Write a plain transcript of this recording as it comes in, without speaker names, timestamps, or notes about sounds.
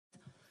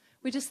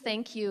We just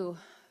thank you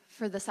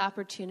for this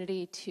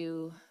opportunity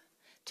to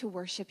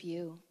worship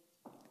you,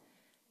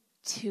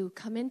 to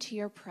come into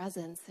your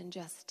presence and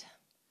just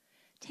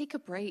take a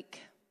break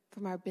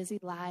from our busy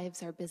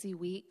lives, our busy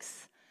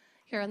weeks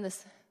here on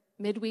this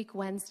midweek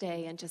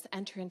Wednesday and just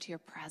enter into your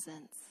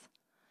presence.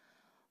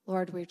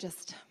 Lord, we're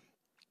just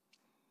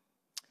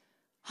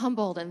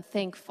humbled and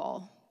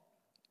thankful.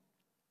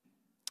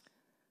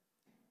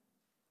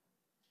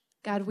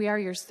 God, we are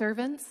your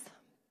servants.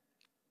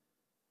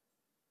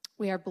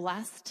 We are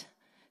blessed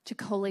to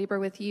co-labor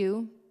with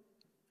you.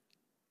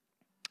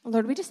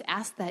 Lord, we just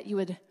ask that you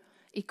would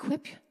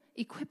equip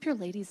your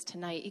ladies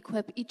tonight,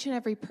 equip each and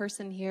every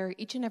person here,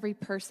 each and every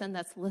person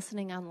that's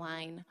listening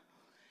online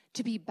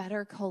to be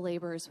better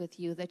co-laborers with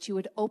you, that you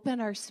would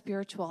open our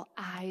spiritual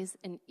eyes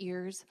and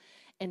ears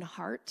and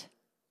heart.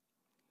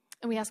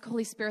 And we ask,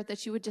 Holy Spirit,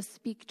 that you would just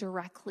speak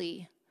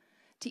directly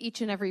to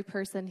each and every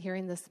person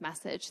hearing this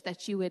message,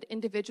 that you would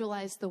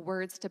individualize the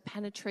words to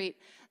penetrate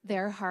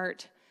their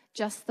heart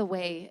just the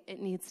way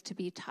it needs to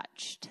be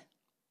touched.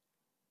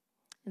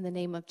 In the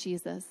name of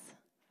Jesus,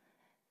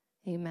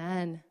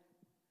 amen.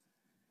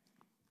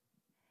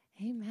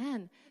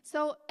 Amen.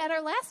 So at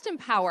our last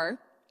Empower,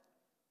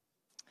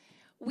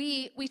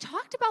 we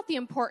talked about the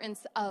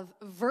importance of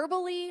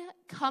verbally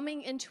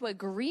coming into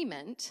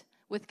agreement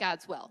with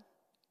God's will.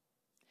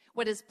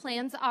 What his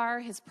plans are,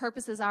 his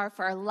purposes are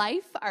for our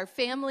life, our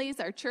families,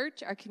 our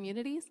church, our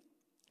communities.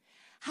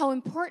 How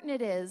important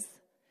it is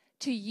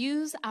to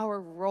use our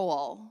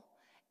role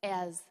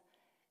as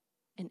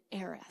an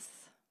heiress,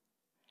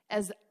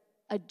 as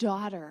a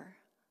daughter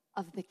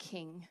of the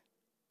King,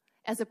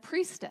 as a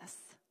priestess,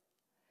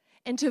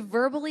 and to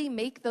verbally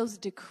make those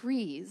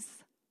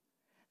decrees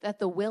that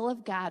the will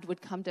of God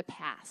would come to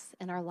pass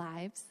in our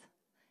lives,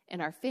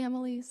 in our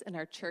families, in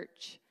our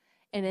church,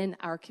 and in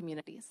our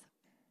communities.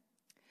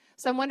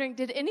 So I'm wondering,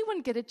 did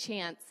anyone get a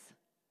chance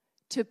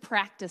to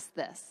practice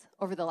this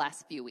over the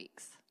last few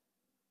weeks?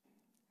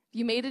 Have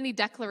you made any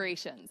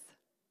declarations?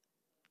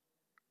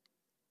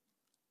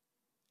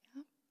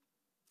 Yeah.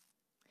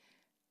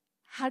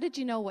 How did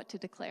you know what to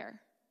declare?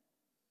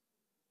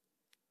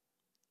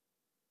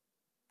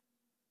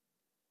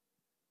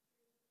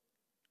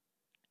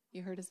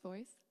 You heard his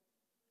voice?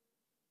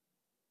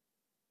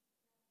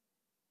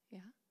 Yeah?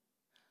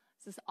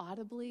 Is this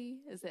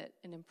audibly? Is it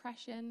an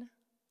impression?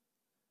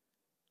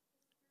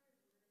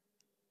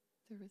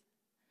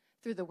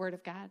 Through the Word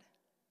of God.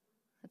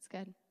 That's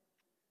good.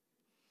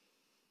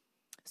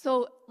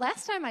 So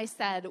last time I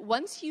said,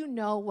 once you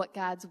know what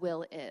God's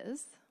will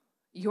is,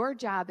 your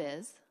job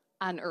is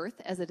on earth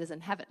as it is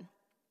in heaven.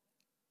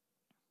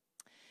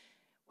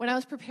 When I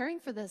was preparing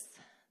for this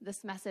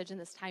message and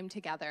this time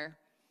together,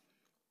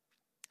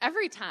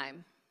 every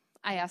time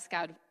I ask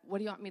God, what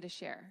do you want me to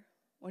share?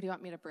 What do you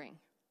want me to bring?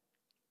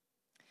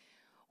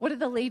 What do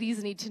the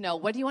ladies need to know?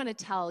 What do you want to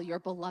tell your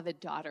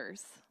beloved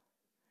daughters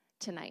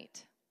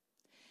tonight?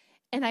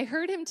 And I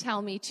heard him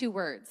tell me two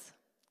words,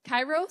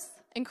 Kiaros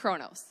and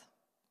Chronos.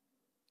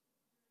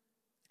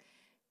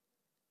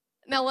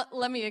 Now,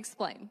 let me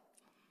explain.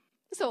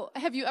 So,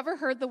 have you ever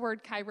heard the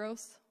word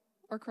Kiaros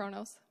or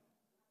Chronos?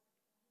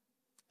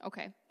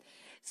 Okay.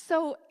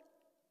 So,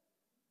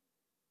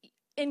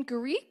 in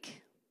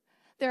Greek,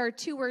 there are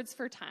two words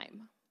for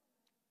time,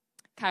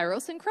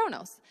 Kiaros and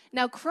Chronos.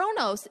 Now,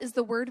 Chronos is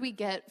the word we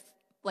get,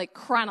 like,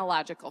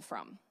 chronological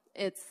from.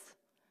 It's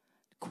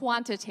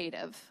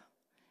quantitative.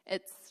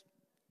 It's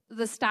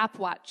the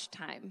stopwatch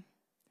time,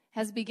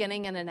 has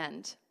beginning and an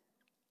end.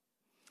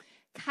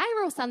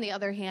 Kiaros, on the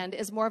other hand,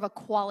 is more of a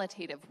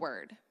qualitative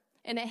word,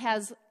 and it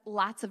has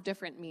lots of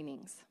different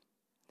meanings.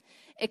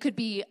 It could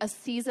be a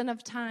season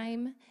of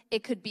time.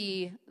 It could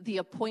be the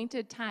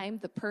appointed time,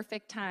 the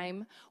perfect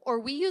time, or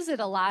we use it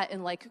a lot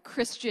in like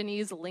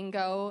Christianese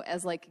lingo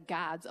as like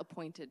God's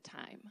appointed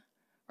time,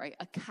 right?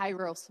 A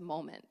Kiaros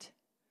moment.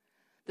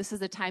 This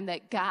is a time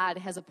that God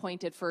has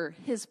appointed for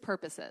his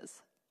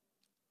purposes.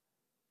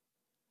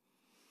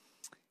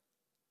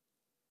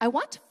 I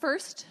want to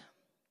first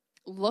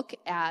look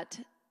at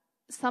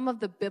some of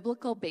the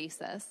biblical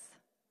basis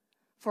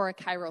for a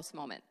Kiaros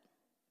moment.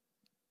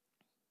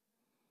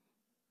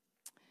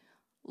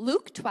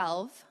 Luke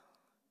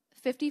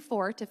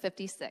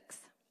 12:54-56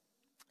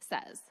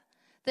 says,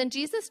 Then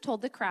Jesus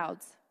told the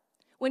crowds,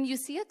 When you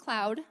see a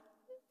cloud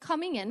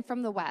coming in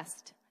from the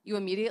west, you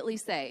immediately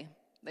say,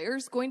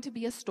 There's going to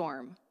be a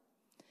storm.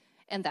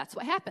 And that's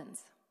what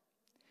happens.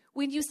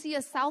 When you see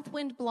a south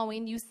wind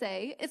blowing, you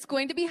say, It's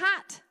going to be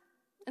hot.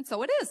 And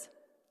so it is.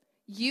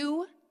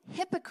 You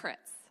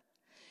hypocrites.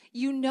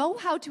 You know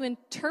how to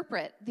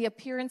interpret the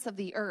appearance of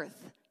the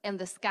earth and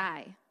the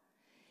sky,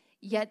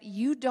 yet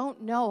you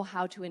don't know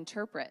how to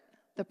interpret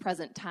the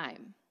present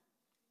time.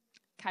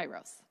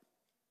 Kiaros.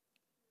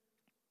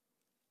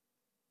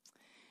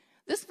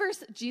 This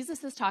verse,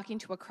 Jesus is talking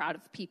to a crowd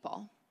of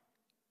people.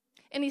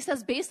 And he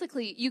says,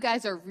 basically, you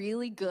guys are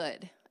really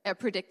good at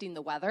predicting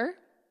the weather,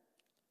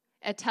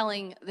 at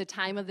telling the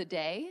time of the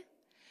day,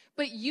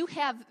 but you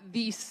have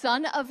the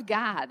Son of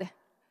God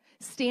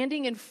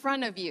standing in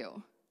front of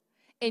you,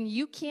 and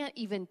you can't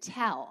even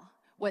tell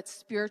what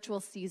spiritual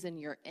season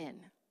you're in.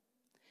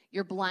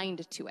 You're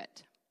blind to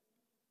it.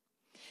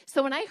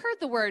 So when I heard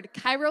the word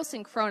Kiaros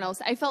and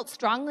Chronos, I felt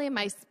strongly in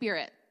my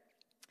spirit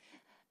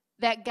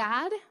that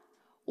God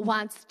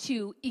wants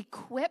to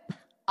equip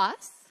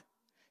us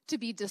to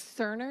be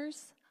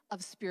discerners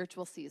of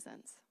spiritual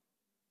seasons.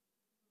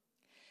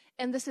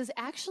 And this is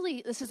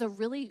a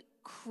really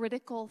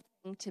critical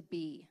thing to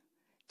be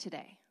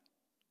today.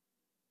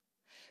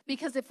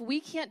 Because if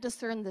we can't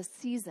discern the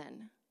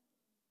season,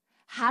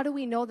 how do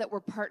we know that we're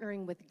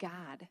partnering with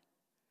God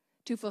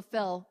to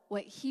fulfill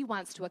what he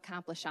wants to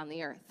accomplish on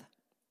the earth?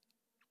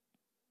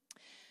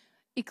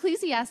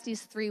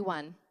 Ecclesiastes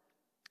 3:1.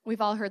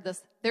 We've all heard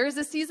this. There is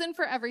a season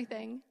for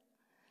everything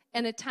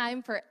and a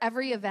time for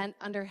every event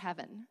under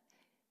heaven.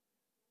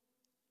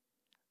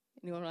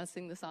 Anyone want to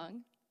sing the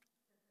song?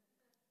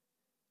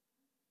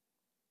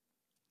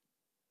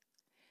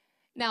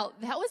 Now,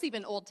 that was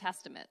even Old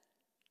Testament.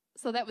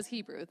 So that was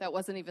Hebrew. That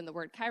wasn't even the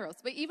word Kiaros.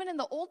 But even in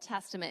the Old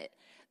Testament,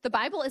 the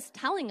Bible is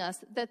telling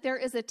us that there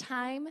is a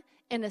time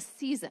and a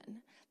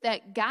season,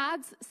 that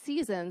God's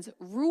seasons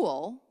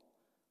rule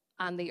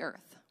on the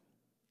earth.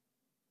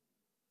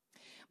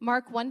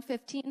 Mark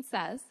 1:15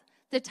 says,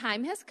 the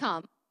time has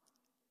come,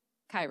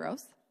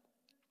 Kiaros.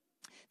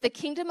 The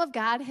kingdom of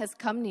God has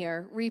come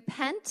near.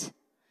 Repent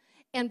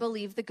and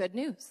believe the good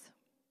news.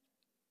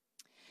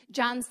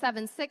 John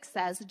 7:6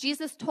 says,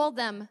 Jesus told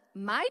them,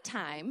 my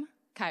time,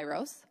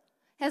 Kiaros,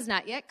 has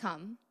not yet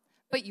come,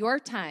 but your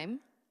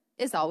time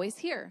is always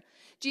here.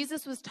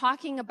 Jesus was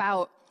talking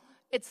about,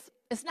 it's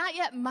not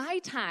yet my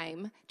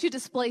time to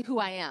display who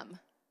I am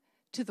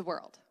to the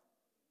world.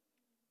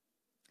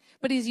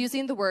 But he's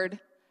using the word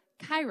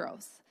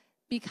Kiaros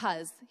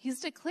because he's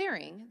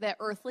declaring that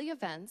earthly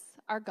events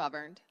are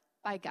governed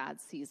by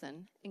God's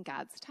season and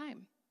God's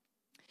time.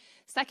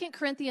 2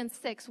 Corinthians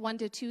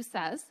 6:1-2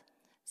 says,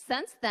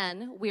 since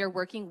then we are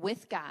working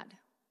with God.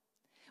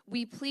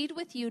 We plead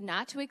with you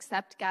not to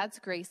accept God's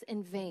grace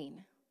in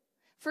vain.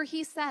 For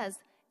he says,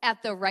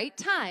 at the right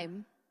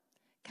time,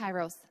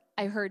 Kiaros,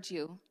 I heard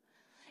you.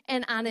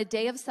 And on a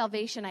day of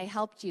salvation, I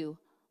helped you.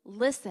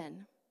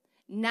 Listen,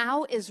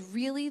 now is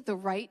really the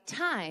right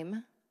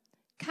time,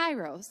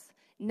 Kiaros.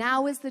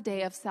 Now is the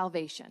day of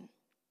salvation.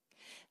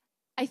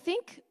 I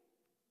think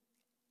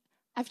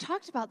I've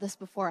talked about this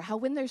before, how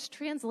when there's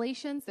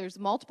translations, there's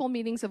multiple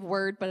meanings of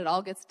word, but it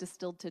all gets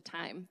distilled to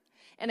time.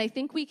 And I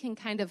think we can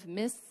kind of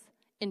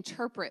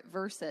misinterpret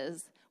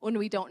verses when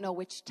we don't know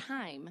which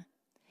time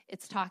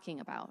it's talking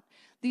about.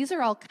 These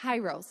are all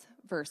Kiaros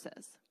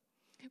verses.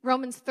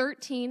 Romans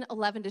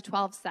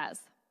 13:11-12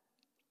 says,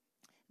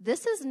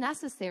 this is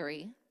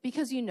necessary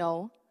because you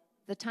know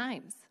the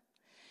times.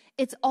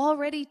 It's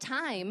already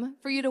time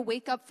for you to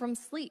wake up from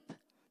sleep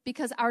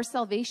because our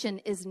salvation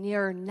is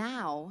nearer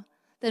now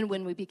than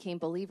when we became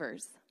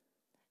believers.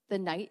 The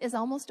night is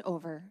almost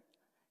over.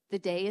 The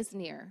day is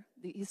near.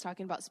 He's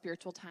talking about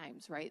spiritual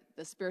times, right?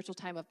 The spiritual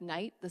time of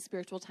night, the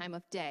spiritual time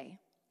of day.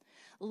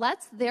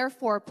 Let's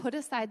therefore put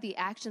aside the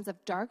actions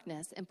of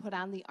darkness and put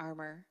on the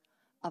armor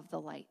of the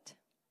light.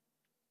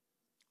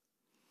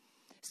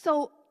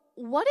 So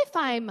what if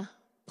I'm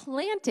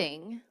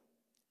planting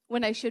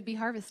when I should be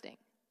harvesting?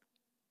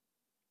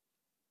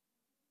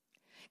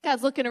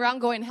 God's looking around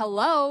going,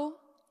 hello.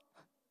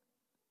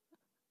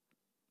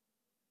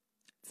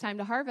 It's time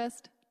to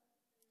harvest.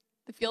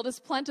 The field is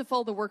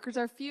plentiful. The workers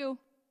are few.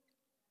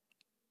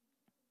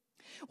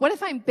 What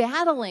if I'm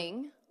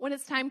battling when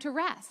it's time to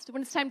rest,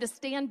 when it's time to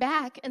stand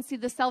back and see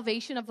the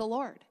salvation of the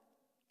Lord?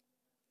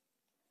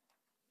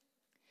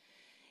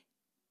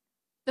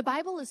 The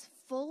Bible is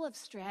full of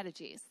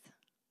strategies.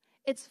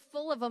 It's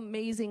full of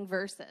amazing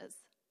verses.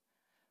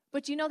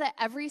 But you know that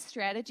every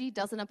strategy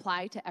doesn't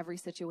apply to every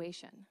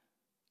situation.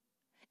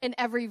 And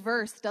every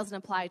verse doesn't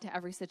apply to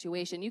every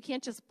situation. You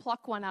can't just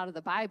pluck one out of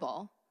the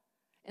Bible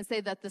and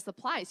say that this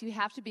applies. You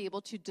have to be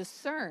able to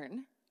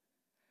discern,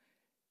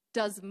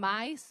 does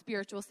my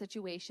spiritual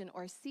situation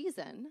or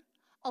season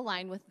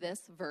align with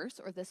this verse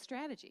or this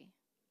strategy?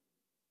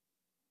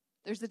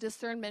 There's a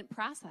discernment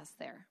process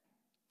there.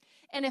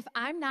 And if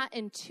I'm not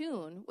in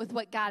tune with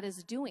what God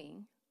is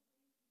doing,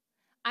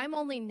 I'm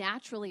only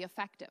naturally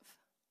effective.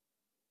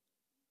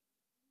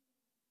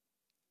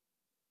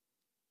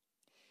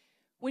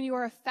 When you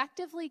are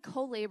effectively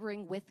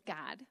co-laboring with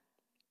God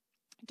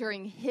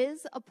during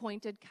his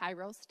appointed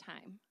Kiaros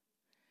time,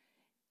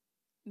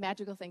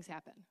 magical things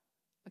happen.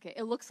 Okay,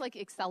 it looks like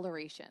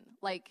acceleration.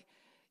 Like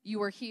you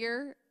were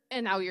here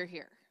and now you're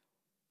here.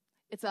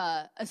 It's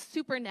a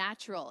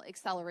supernatural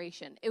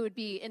acceleration. It would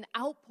be an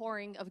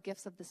outpouring of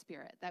gifts of the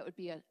Spirit. That would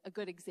be a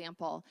good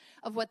example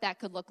of what that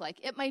could look like.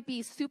 It might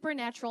be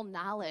supernatural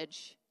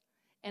knowledge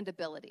and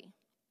ability.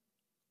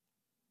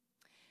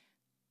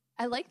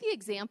 I like the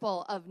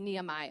example of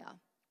Nehemiah.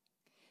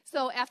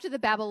 So after the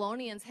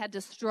Babylonians had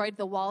destroyed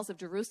the walls of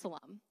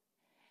Jerusalem,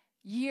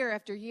 year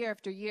after year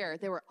after year,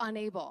 they were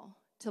unable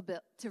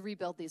to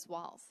rebuild these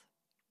walls.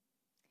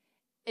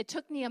 It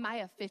took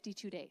Nehemiah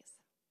 52 days.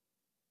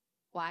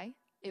 Why?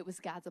 It was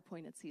God's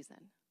appointed season.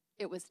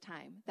 It was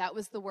time. That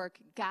was the work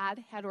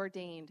God had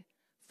ordained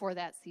for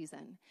that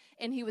season.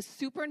 And he was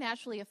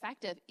supernaturally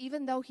effective,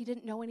 even though he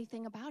didn't know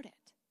anything about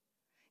it.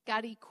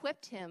 God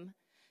equipped him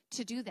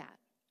to do that.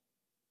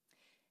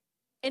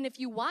 And if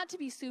you want to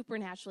be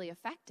supernaturally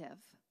effective,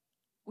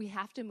 we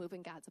have to move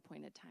in God's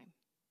appointed time.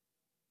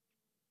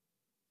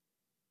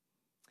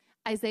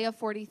 Isaiah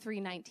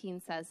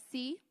 43:19 says,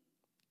 "See,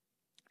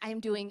 I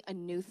am doing a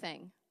new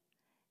thing.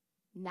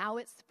 Now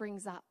it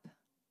springs up.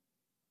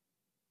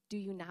 Do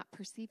you not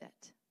perceive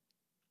it?"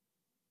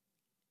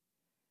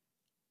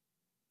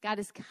 God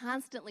is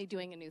constantly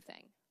doing a new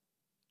thing.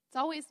 It's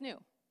always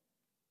new.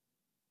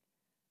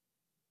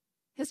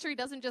 History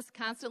doesn't just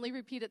constantly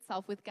repeat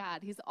itself with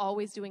God. He's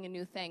always doing a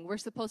new thing. We're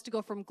supposed to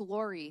go from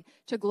glory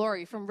to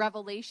glory, from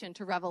revelation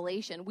to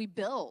revelation. We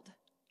build.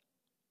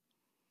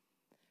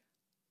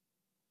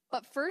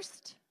 But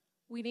first,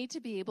 we need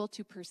to be able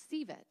to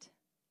perceive it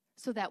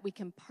so that we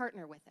can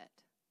partner with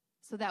it,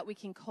 so that we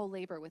can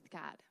co-labor with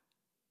God.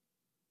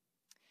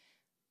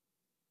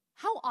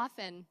 How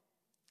often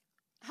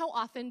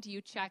do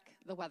you check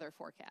the weather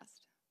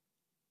forecast?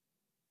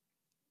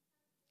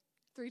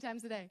 3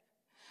 times a day.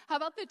 How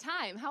about the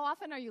time? How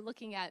often are you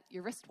looking at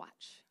your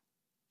wristwatch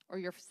or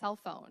your cell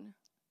phone?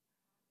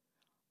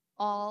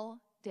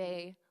 All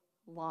day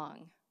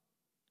long.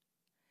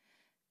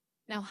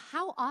 Now,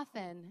 how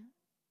often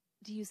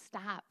do you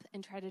stop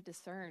and try to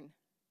discern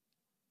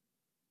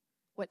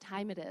what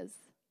time it is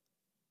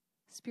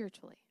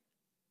spiritually?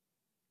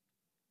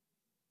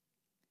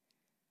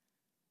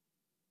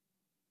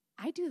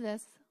 I do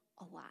this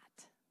a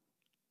lot.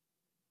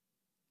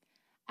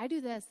 I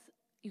do this,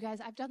 you guys,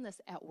 I've done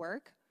this at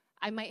work.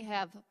 I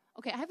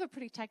have a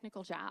pretty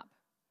technical job.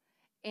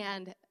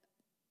 And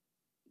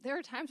there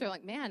are times where I'm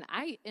like, man,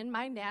 in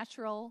my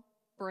natural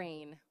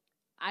brain,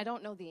 I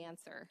don't know the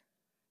answer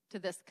to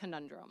this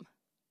conundrum.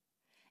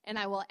 And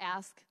I will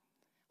ask,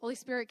 Holy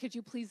Spirit, could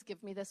you please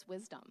give me this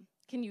wisdom?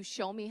 Can you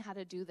show me how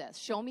to do this?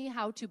 Show me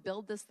how to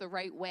build this the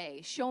right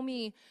way. Show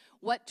me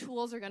what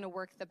tools are going to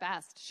work the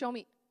best. Show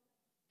me.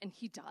 And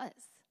he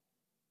does.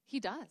 He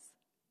does.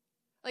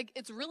 Like,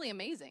 it's really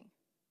amazing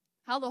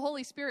how the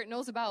Holy Spirit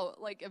knows about,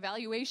 like,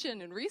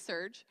 evaluation and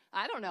research.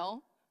 I don't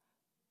know.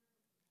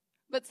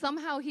 But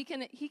somehow he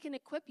can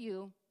equip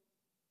you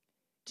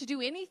to do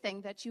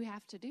anything that you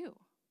have to do.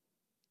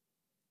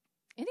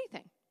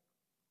 Anything.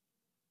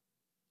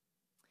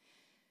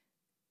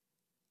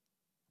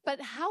 But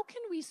how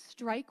can we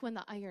strike when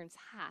the iron's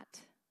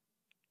hot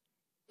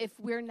if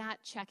we're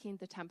not checking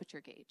the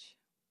temperature gauge?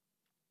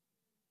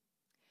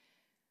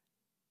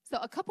 So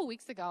a couple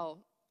weeks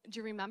ago, do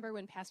you remember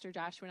when Pastor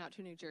Josh went out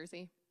to New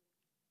Jersey?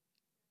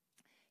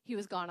 He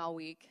was gone all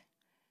week,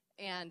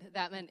 and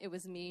that meant it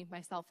was me,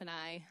 myself, and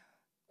I,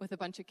 with a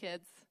bunch of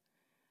kids,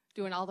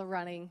 doing all the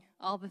running,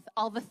 all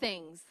the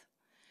things.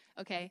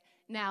 Okay,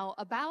 now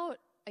about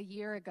a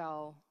year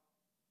ago,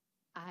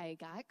 I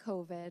got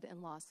COVID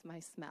and lost my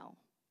smell.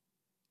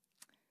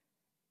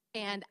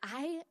 And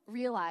I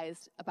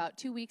realized about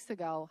 2 weeks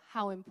ago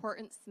how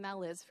important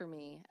smell is for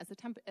me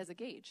as a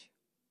gauge.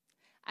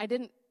 I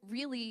didn't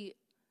really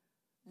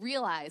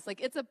realize,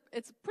 like,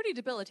 it's pretty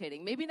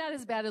debilitating. Maybe not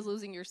as bad as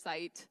losing your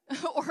sight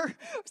or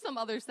some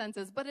other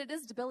senses, but it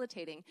is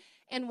debilitating.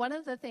 And one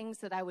of the things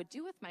that I would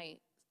do with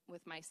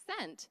my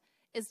scent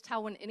is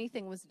tell when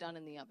anything was done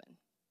in the oven.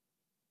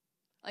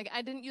 Like,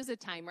 I didn't use a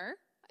timer.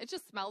 It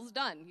just smells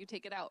done. You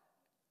take it out.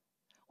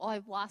 Well,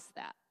 I've lost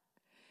that.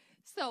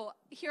 So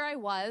here I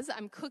was,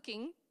 I'm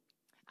cooking.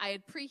 I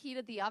had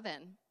preheated the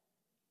oven,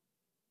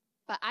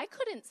 but I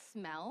couldn't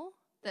smell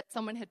that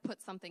someone had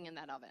put something in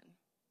that oven.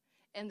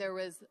 And there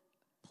was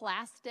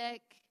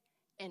plastic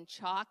and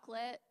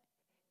chocolate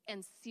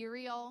and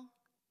cereal.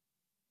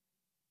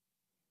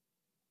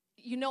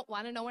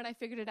 Want to know when I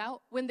figured it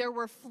out? When there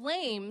were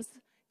flames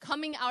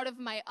coming out of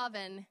my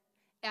oven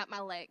at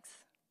my legs.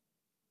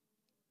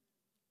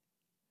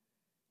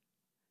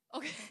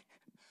 Okay.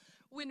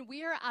 When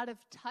we are out of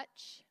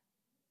touch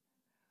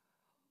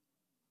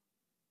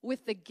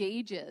with the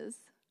gauges,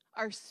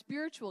 our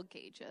spiritual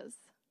gauges,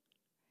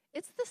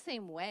 it's the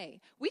same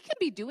way. We could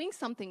be doing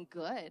something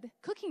good.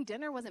 Cooking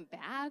dinner wasn't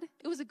bad.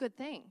 It was a good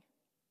thing.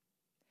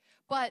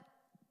 But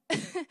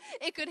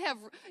it could have,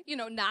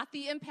 not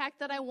the impact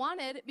that I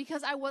wanted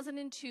because I wasn't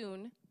in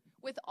tune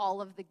with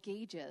all of the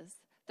gauges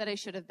that I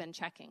should have been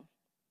checking.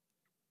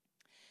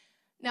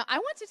 Now, I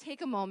want to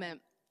take a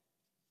moment,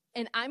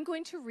 and I'm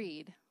going to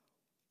read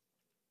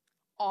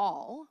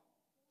all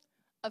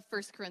of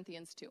 1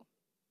 Corinthians 2.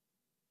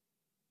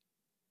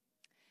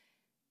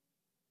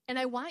 And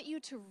I want you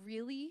to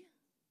really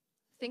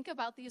think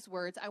about these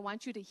words. I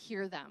want you to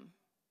hear them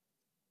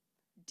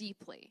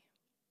deeply.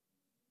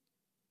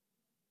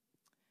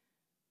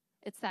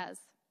 It says,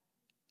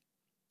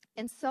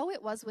 "And so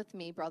it was with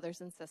me,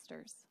 brothers and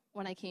sisters,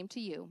 when I came to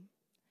you.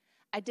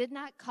 I did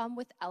not come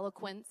with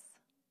eloquence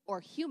or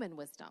human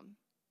wisdom,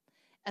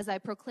 as I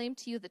proclaimed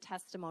to you the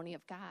testimony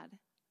of God.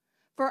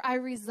 For I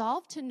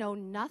resolved to know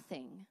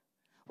nothing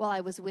while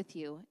I was with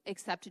you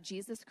except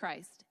Jesus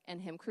Christ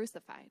and him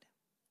crucified.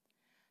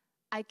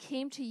 I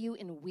came to you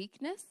in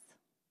weakness,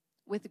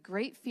 with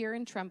great fear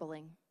and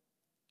trembling.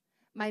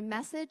 My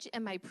message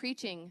and my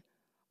preaching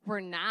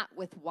were not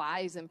with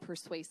wise and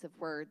persuasive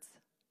words,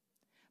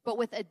 but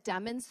with a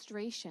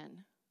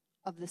demonstration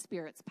of the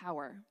Spirit's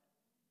power,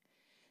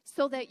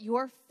 so that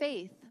your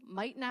faith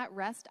might not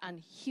rest on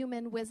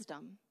human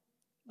wisdom,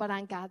 but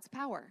on God's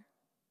power.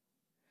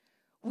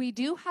 We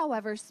do,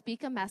 however,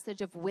 speak a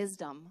message of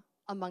wisdom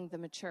among the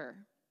mature,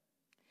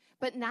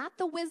 but not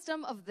the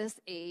wisdom of this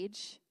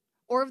age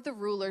or of the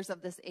rulers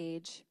of this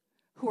age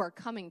who are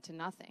coming to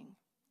nothing.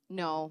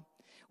 No,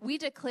 we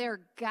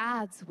declare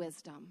God's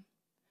wisdom,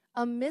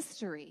 a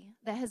mystery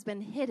that has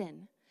been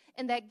hidden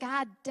and that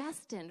God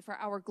destined for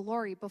our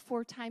glory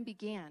before time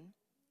began.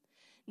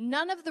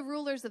 None of the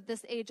rulers of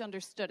this age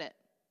understood it,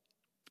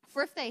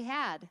 for if they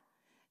had,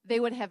 they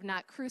would have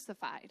not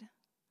crucified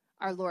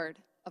our Lord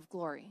of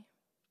glory.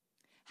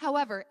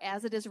 However,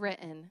 as it is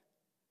written,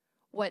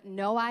 what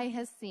no eye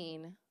has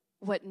seen,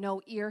 what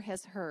no ear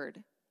has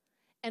heard,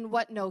 and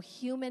what no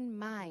human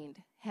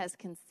mind has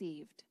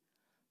conceived,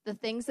 the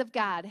things of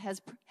God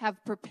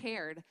have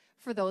prepared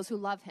for those who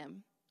love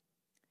him.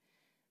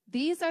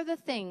 These are the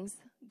things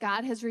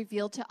God has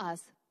revealed to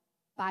us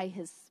by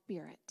his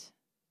Spirit.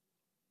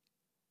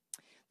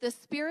 The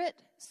Spirit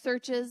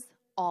searches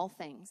all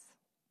things,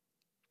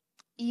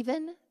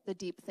 even the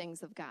deep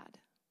things of God.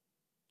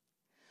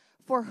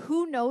 For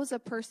who knows a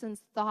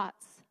person's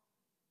thoughts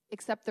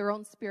except their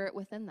own spirit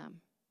within them?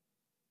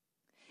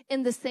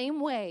 In the same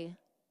way,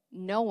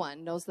 no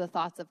one knows the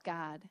thoughts of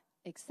God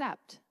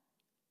except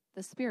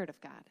the Spirit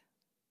of God.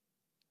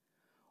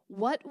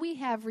 What we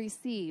have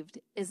received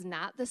is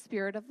not the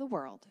spirit of the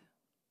world,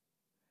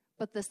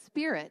 but the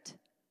Spirit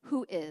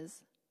who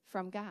is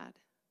from God,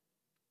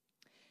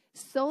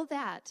 so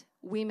that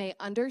we may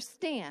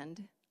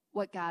understand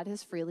what God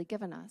has freely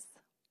given us.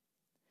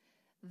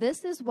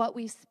 This is what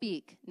we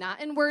speak, not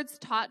in words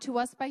taught to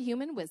us by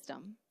human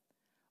wisdom,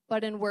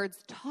 but in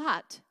words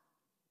taught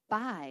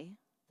by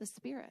the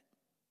Spirit,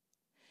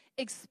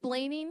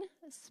 explaining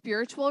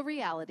spiritual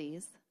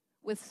realities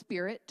with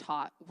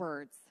Spirit-taught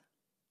words.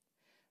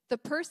 The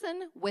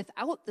person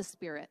without the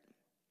Spirit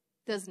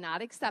does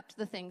not accept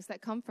the things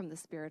that come from the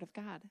Spirit of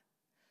God,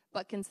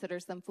 but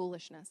considers them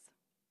foolishness,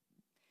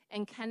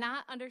 and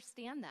cannot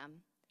understand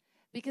them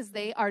because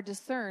they are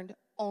discerned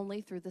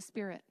only through the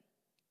Spirit.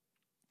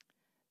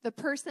 The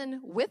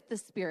person with the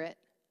Spirit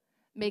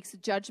makes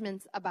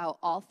judgments about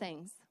all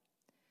things,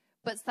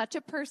 but such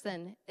a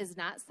person is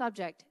not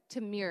subject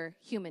to mere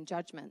human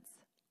judgments.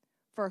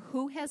 For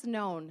who has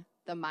known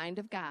the mind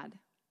of God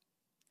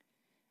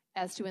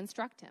as to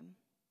instruct him?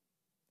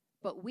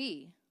 But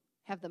we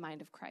have the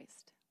mind of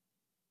Christ.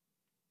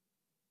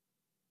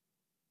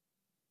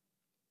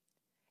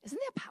 Isn't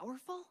that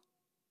powerful?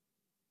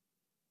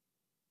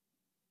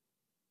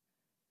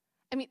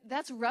 I mean,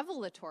 that's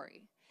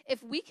revelatory.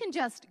 If we can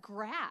just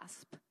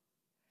grasp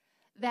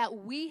that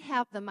we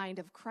have the mind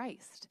of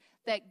Christ,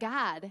 that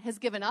God has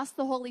given us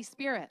the Holy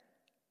Spirit,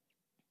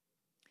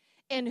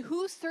 and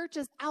who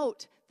searches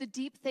out the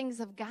deep things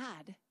of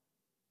God?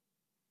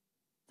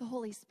 The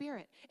Holy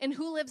Spirit. And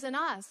who lives in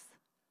us?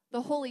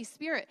 The Holy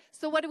Spirit.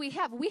 So what do we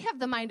have? We have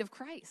the mind of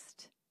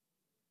Christ.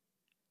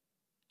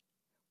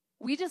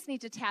 We just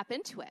need to tap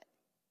into it.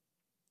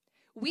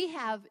 We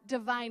have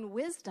divine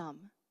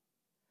wisdom,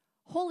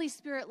 Holy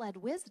Spirit-led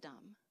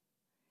wisdom,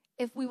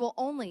 if we will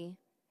only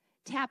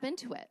tap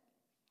into it.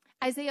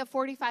 Isaiah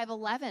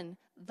 45:11,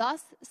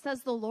 thus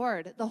says the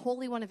Lord, the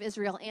Holy One of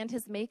Israel and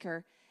his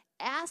Maker,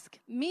 ask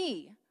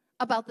me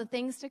about the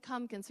things to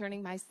come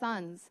concerning my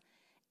sons,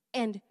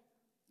 and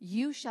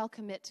you shall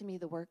commit to me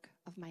the work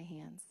of my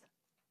hands.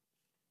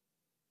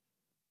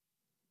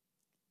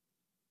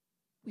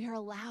 We are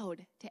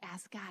allowed to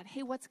ask God,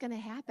 hey, what's going to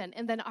happen?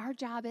 And then our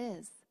job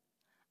is,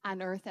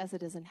 on earth as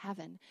it is in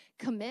heaven,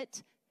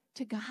 commit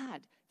to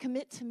God.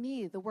 Commit to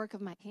me the work of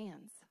my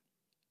hands.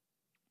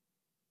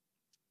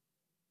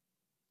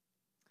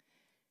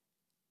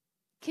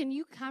 Can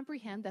you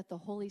comprehend that the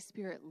Holy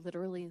Spirit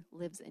literally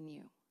lives in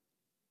you?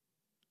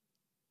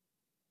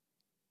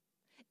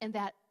 And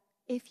that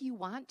if you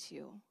want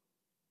to,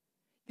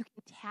 you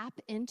can tap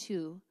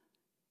into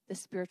the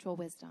spiritual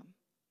wisdom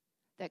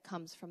that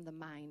comes from the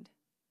mind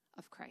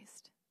of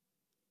Christ.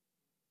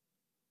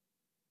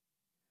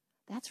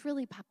 That's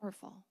really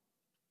powerful.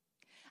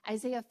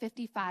 Isaiah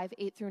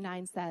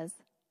 55:8-9 says,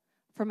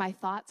 for my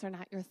thoughts are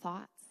not your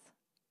thoughts,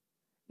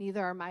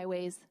 neither are my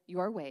ways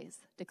your ways,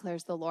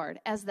 declares the Lord.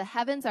 As the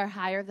heavens are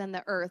higher than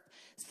the earth,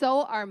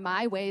 so are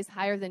my ways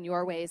higher than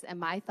your ways, and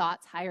my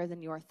thoughts higher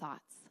than your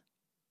thoughts.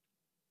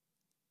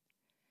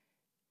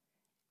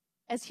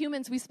 As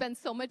humans, we spend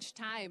so much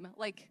time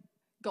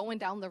going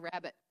down the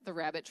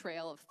rabbit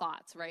trail of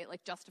thoughts, right?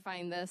 Like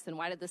justifying this and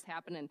why did this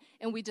happen?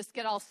 And we just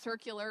get all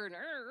circular and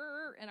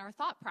in our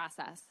thought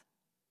process.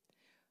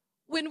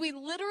 When we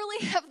literally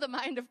have the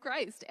mind of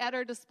Christ at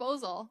our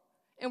disposal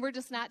and we're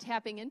just not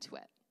tapping into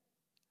it.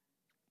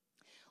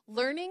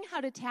 Learning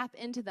how to tap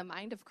into the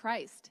mind of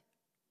Christ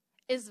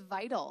is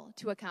vital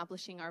to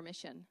accomplishing our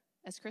mission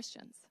as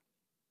Christians.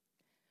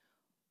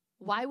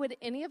 Why would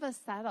any of us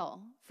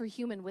settle for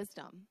human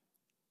wisdom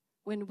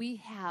when we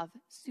have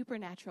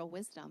supernatural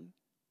wisdom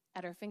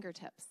at our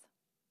fingertips.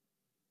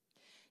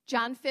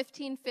 John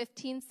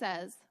 15:15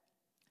 says,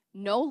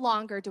 "No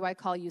longer do I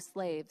call you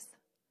slaves,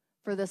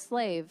 for the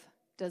slave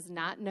does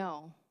not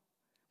know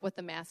what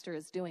the master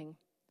is doing.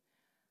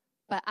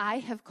 But I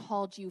have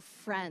called you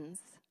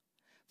friends,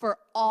 for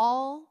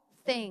all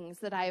things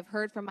that I have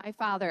heard from my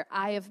Father,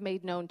 I have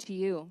made known to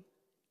you."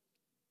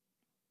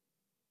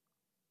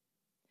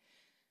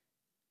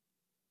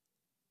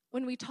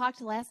 When we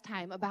talked last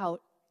time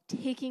about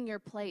taking your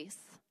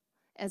place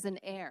as an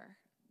heir,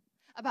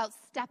 about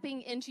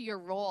stepping into your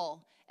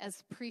role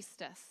as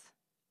priestess,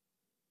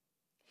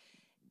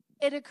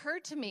 it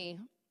occurred to me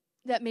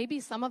that maybe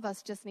some of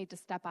us just need to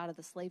step out of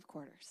the slave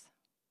quarters.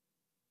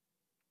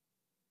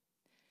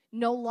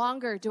 No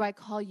longer do I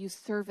call you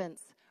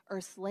servants or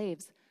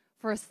slaves,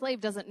 for a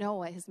slave doesn't know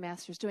what his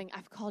master's doing.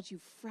 I've called you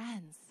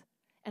friends,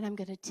 and I'm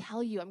going to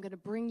tell you, I'm going to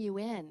bring you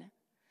in.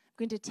 I'm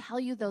going to tell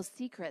you those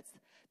secrets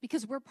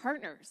because we're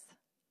partners.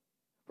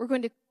 We're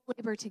going to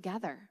labor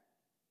together.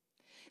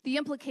 The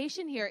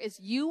implication here is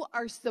you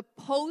are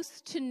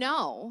supposed to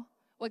know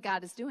what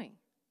God is doing.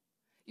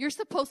 You're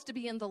supposed to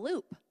be in the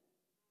loop.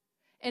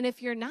 And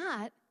if you're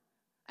not,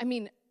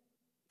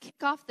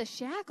 kick off the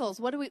shackles.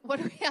 What do we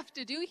have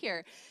to do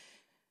here?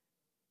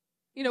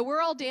 You know,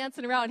 we're all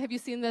dancing around. Have you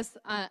seen this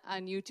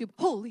on YouTube?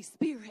 Holy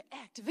Spirit,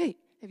 activate.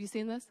 Have you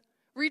seen this?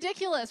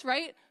 Ridiculous,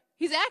 right?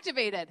 He's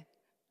activated.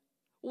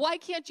 Why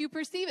can't you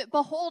perceive it?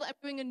 Behold, I'm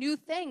doing a new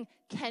thing.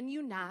 Can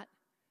you not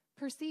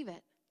perceive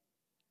it?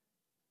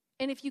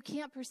 And if you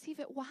can't perceive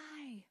it,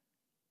 why?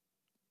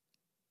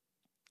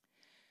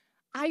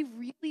 I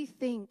really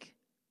think,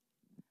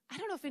 I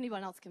don't know if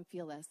anyone else can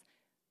feel this.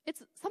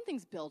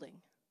 Something's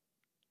building.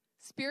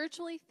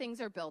 Spiritually,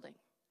 things are building.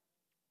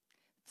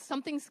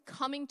 Something's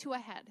coming to a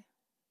head.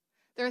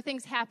 There are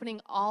things happening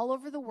all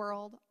over the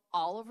world,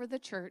 all over the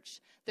church.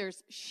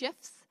 There's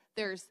shifts.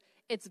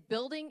 It's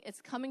building.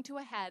 It's coming to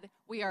a head.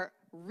 We are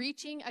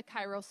reaching a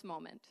Kiaros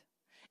moment.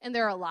 And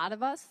there are a lot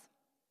of us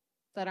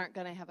that aren't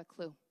going to have a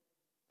clue.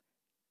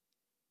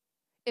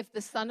 If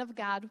the Son of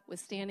God was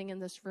standing in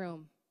this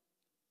room,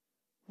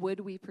 would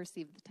we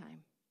perceive the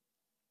time?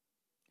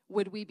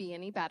 Would we be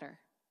any better?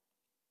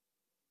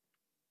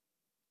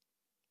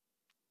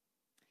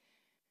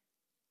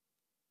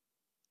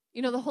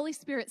 You know, the Holy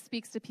Spirit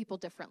speaks to people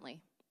differently.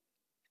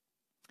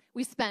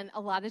 We spent a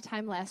lot of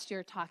time last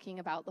year talking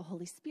about the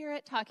Holy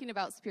Spirit, talking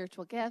about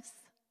spiritual gifts,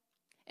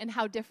 and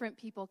how different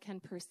people can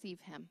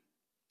perceive him.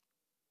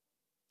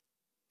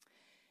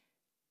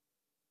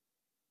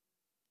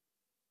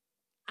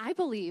 I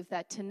believe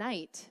that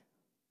tonight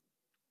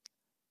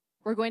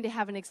we're going to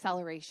have an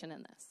acceleration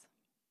in this.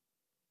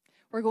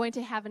 We're going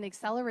to have an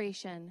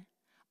acceleration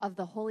of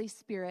the Holy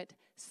Spirit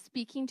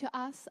speaking to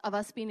us, of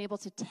us being able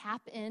to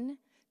tap in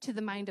to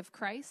the mind of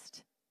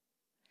Christ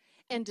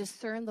and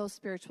discern those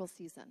spiritual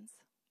seasons.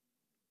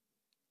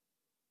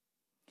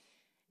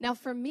 Now,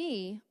 for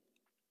me,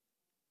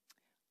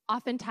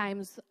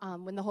 oftentimes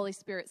when the Holy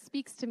Spirit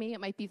speaks to me, it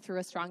might be through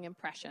a strong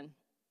impression.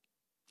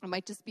 It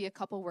might just be a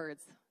couple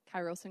words,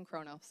 Kiaros and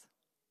Chronos.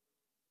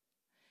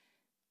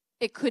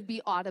 It could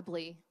be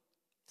audibly.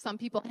 Some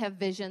people have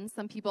visions.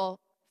 Some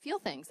people feel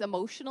things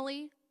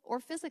emotionally or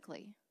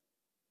physically.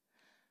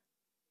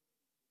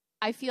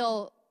 I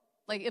feel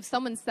like if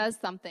someone says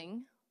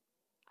something,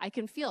 I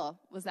can feel,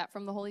 was that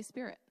from the Holy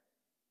Spirit?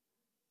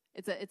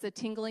 It's a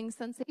tingling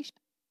sensation.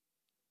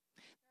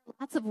 There are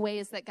lots of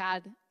ways that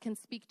God can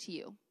speak to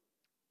you.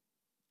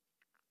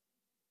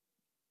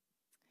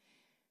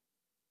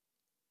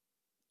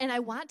 And I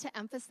want to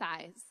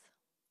emphasize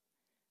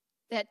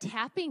that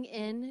tapping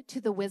into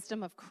the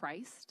wisdom of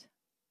Christ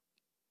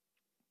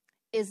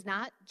is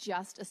not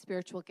just a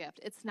spiritual gift.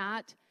 It's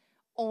not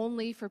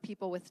only for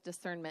people with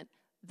discernment.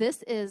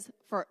 This is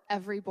for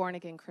every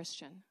born-again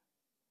Christian.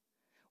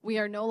 We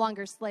are no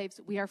longer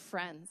slaves. We are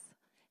friends,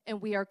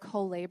 and we are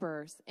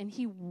co-laborers. And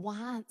he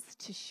wants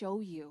to show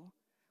you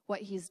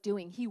what he's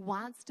doing. He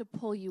wants to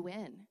pull you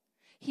in.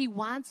 He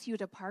wants you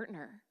to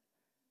partner.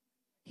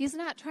 He's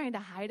not trying to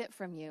hide it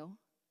from you.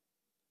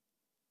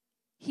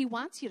 He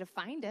wants you to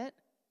find it.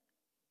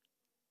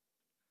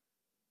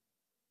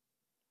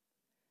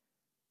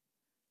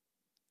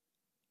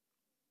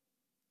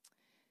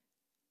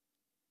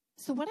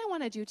 So what I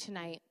want to do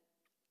tonight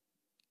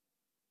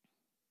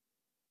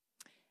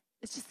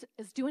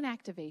is do an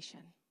activation,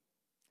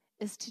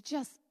 is to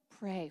just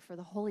pray for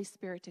the Holy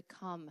Spirit to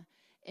come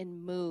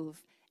and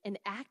move and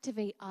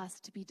activate us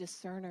to be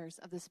discerners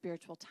of the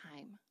spiritual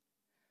time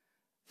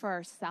for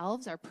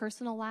ourselves, our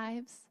personal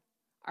lives,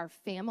 our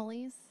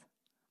families,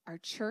 our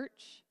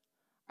church,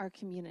 our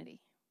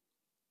community.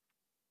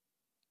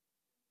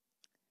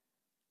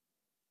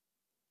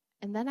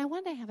 And then I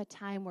want to have a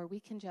time where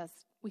we can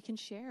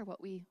share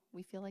what we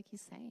feel like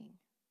he's saying.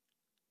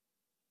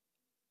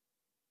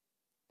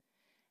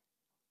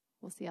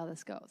 We'll see how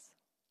this goes.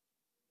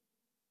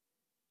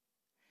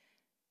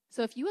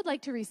 So if you would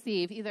like to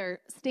receive, either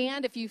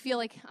stand if you feel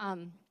like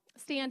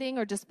standing,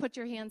 or just put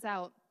your hands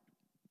out.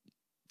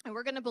 And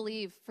we're going to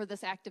believe for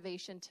this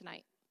activation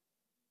tonight.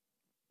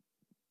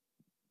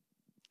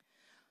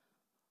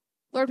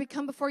 Lord, we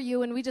come before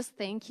you and we just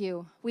thank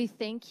you. We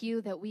thank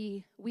you that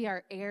we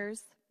are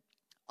heirs.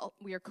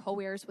 We are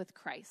co-heirs with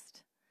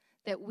Christ.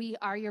 That we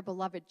are your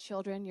beloved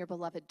children, your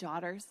beloved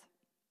daughters.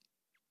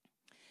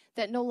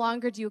 That no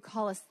longer do you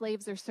call us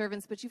slaves or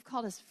servants, but you've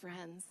called us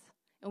friends.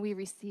 And we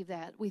receive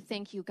that. We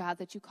thank you, God,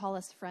 that you call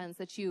us friends,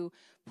 that you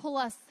pull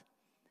us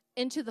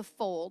into the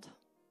fold,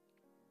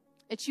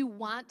 that you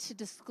want to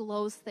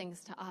disclose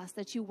things to us,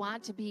 that you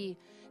want to be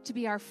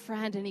our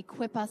friend and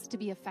equip us to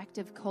be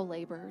effective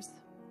co-laborers.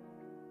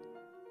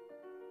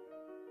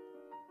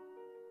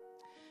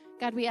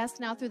 God, we ask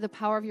now through the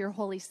power of your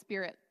Holy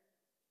Spirit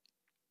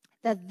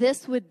that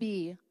this would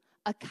be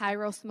a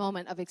Kiaros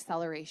moment of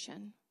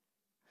acceleration.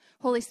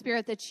 Holy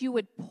Spirit, that you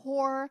would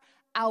pour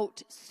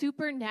out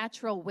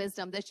supernatural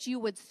wisdom, that you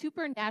would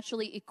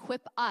supernaturally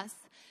equip us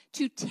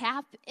to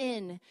tap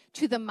in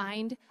to the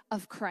mind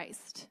of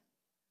Christ.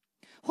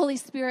 Holy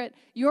Spirit,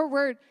 your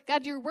word,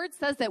 God, your word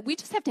says that we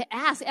just have to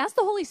ask. Ask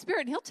the Holy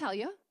Spirit and he'll tell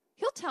you.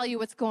 He'll tell you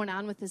what's going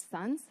on with his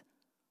sons.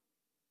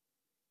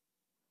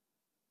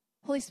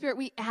 Holy Spirit,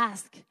 we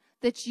ask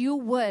that you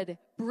would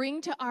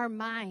bring to our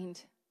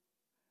mind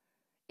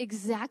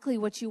exactly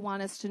what you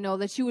want us to know,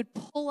 that you would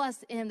pull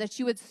us in, that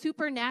you would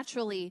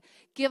supernaturally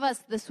give us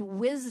this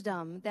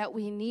wisdom that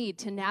we need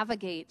to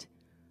navigate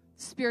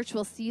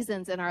spiritual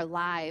seasons in our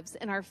lives,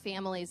 in our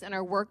families, in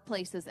our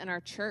workplaces, in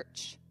our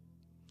church.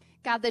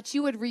 God, that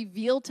you would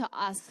reveal to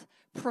us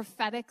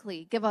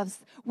prophetically, give us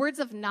words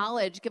of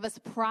knowledge, give us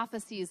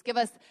prophecies, give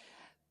us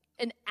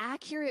an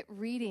accurate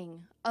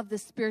reading of the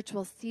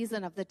spiritual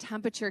season, of the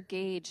temperature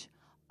gauge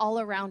all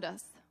around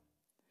us.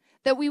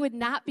 That we would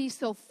not be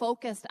so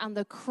focused on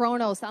the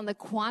chronos, on the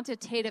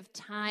quantitative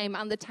time,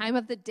 on the time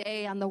of the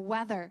day, on the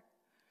weather,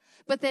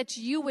 but that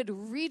you would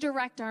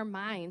redirect our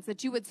minds,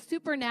 that you would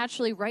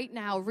supernaturally right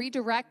now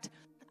redirect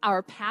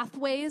our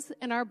pathways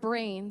in our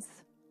brains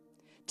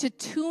to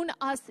tune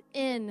us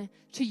in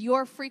to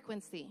your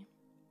frequency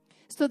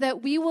so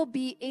that we will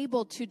be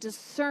able to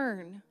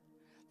discern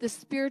the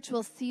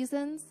spiritual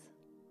seasons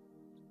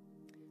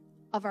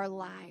of our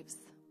lives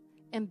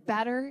and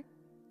better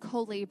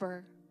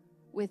co-labor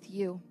with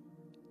you.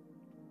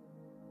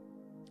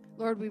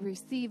 Lord, we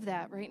receive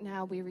that right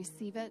now. We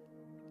receive it,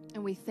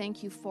 and we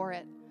thank you for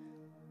it.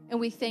 And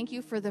we thank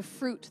you for the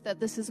fruit that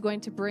this is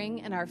going to bring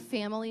in our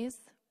families,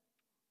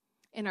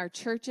 in our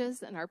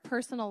churches, in our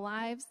personal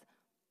lives.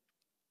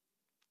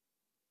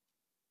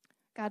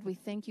 God, we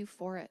thank you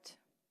for it.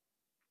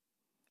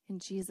 In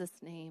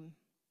Jesus' name.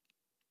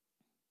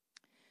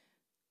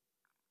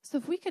 So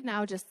if we could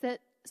now just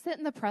sit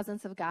in the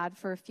presence of God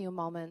for a few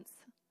moments,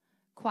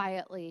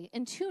 quietly,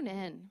 and tune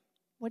in.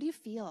 What do you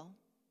feel?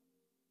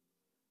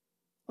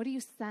 What do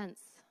you sense?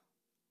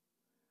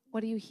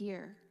 What do you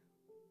hear?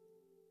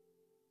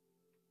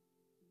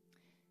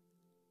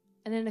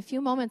 And in a few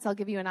moments, I'll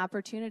give you an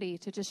opportunity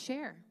to just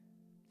share.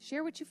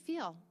 Share what you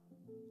feel.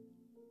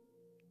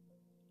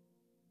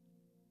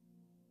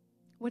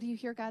 What do you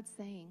hear God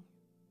saying?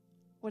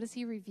 What is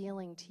he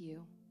revealing to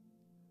you?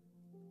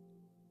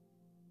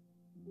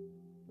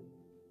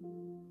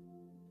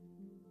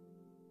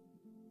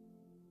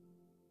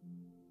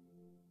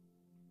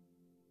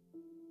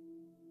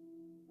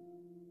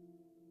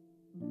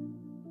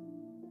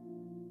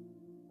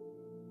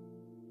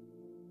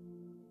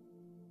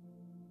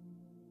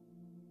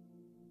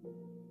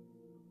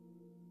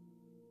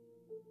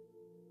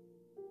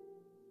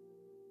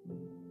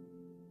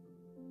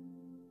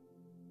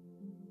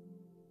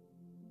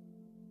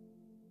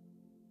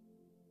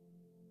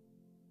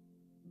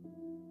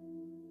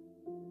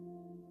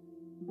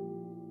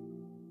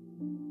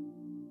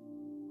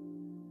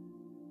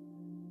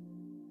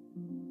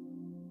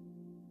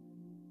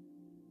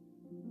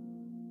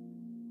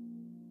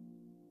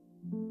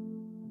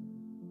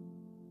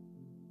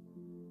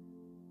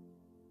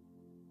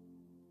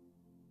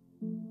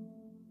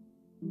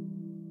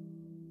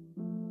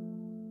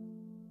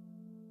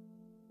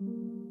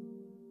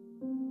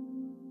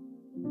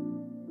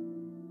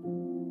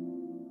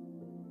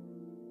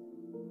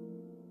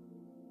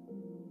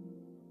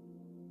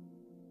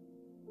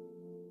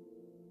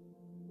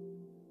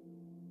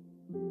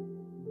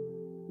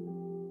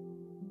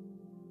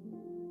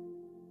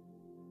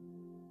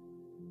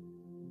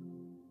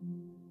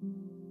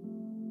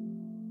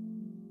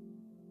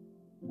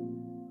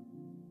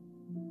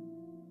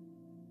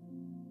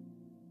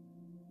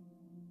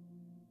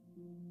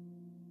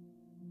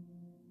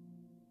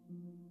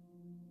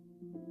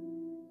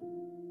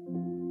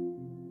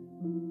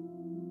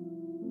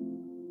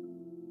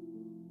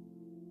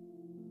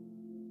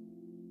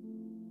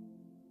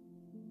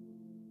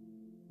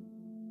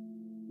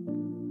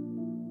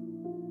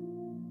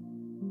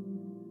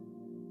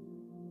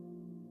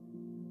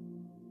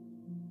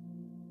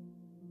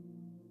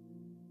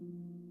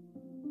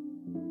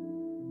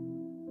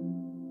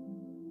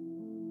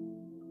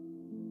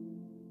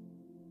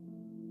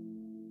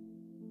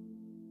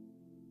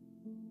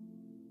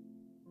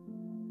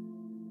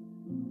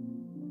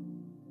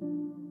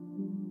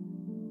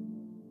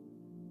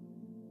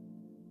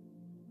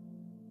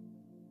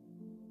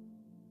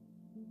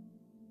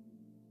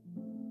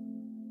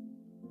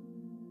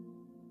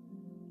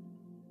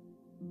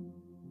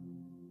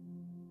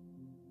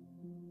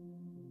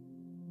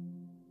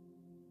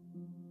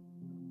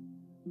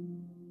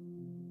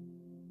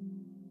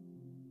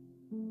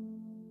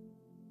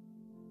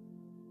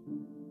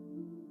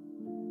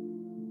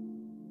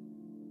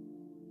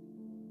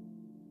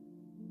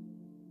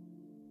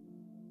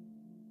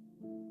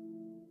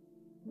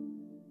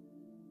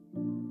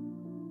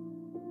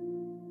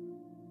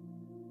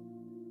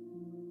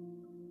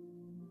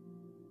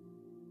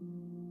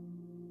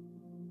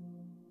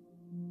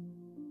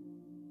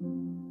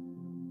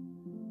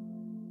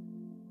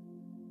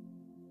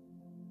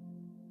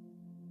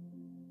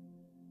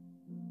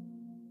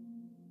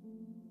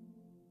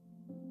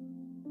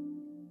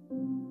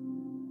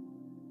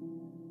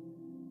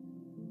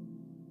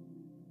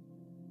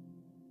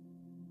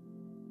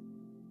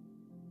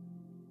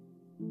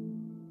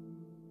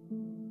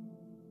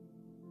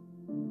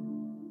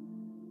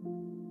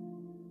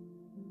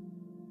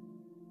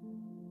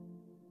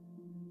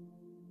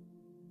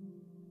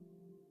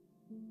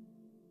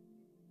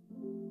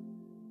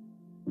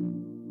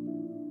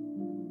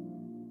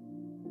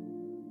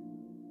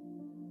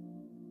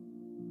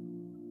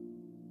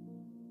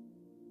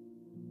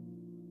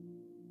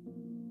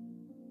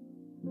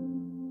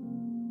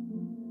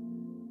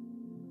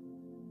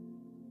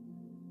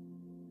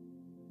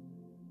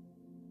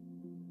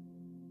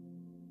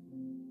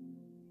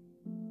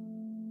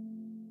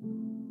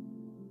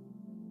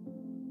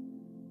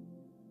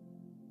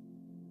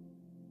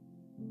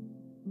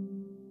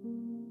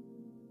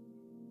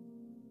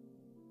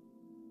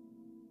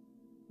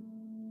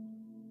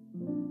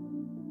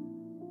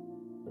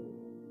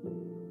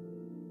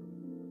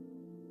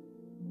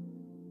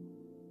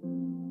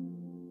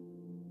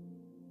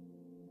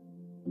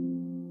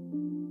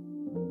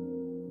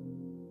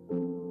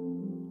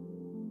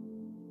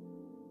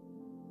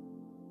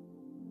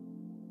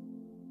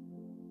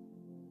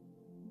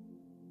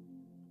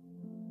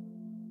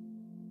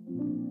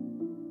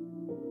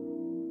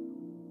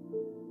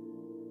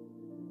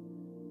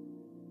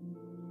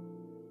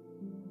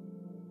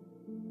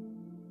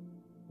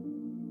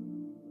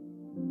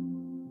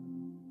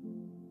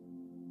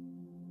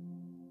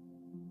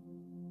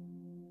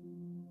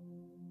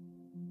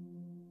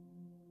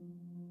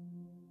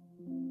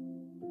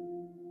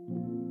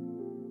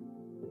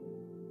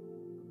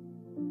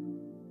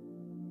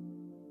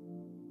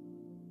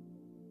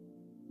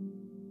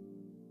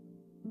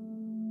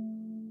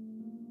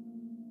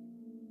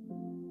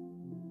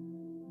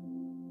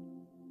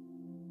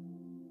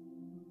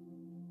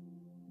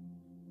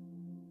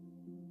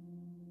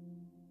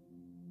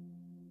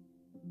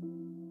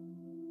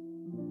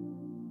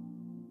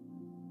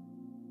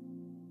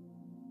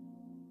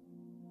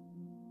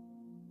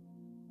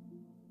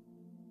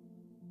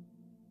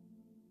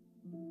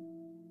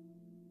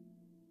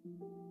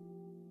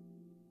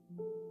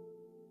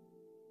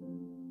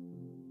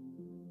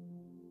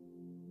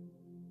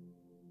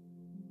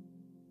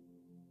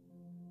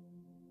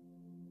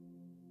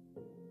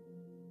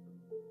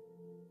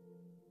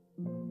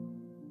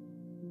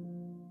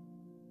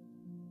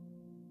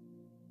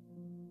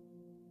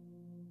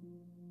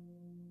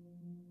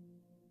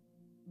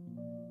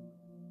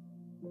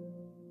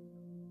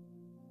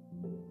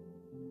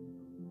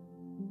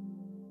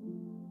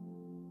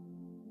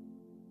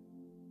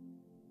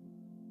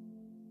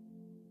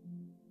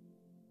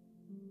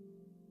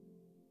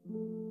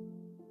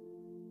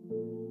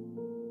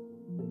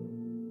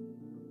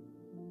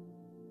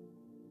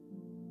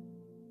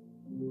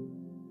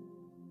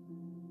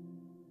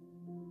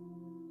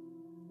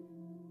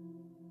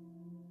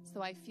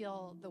 So I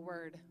feel the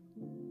word,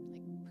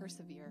 like,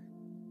 persevere.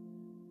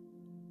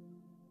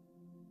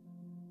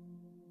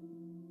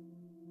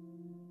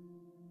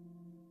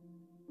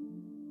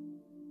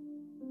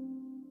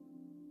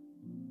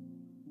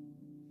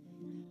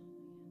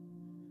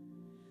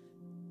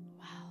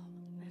 Wow,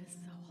 that is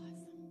so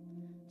awesome.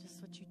 Just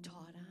what you taught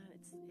on.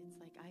 It's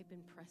like I've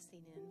been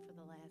pressing in for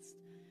the last,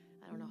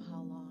 I don't know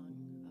how long,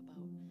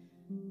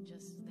 about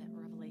just that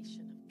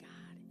revelation of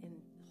God and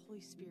the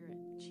Holy Spirit,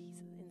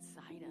 Jesus,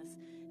 inside us,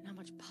 and how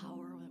much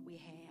power that we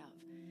have,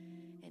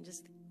 and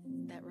just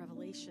that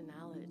revelation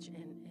knowledge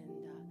and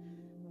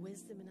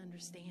wisdom and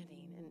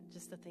understanding, and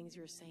just the things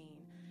you're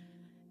saying.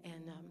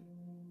 And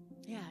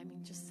yeah, I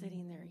mean, just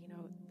sitting there,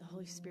 the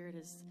Holy Spirit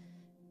is,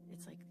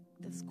 it's like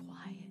this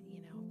quiet,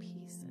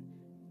 peace. And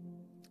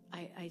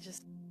I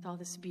just saw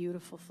this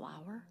beautiful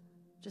flower,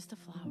 just a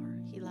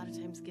flower. He a lot of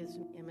times gives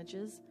me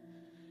images.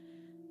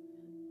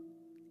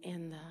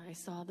 And I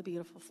saw the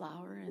beautiful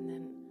flower, and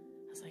then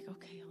I was like,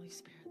 okay, Holy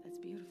Spirit, that's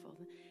beautiful.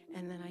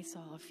 And then I saw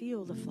a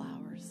field of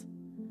flowers.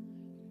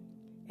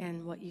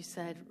 And what you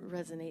said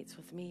resonates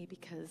with me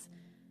because,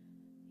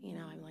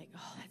 I'm like,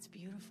 oh, that's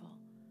beautiful.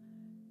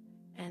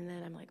 And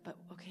then I'm like, but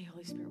okay,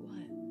 Holy Spirit,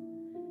 what?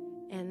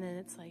 And then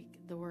it's like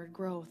the word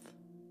growth.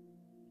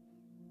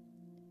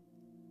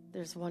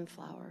 There's one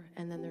flower,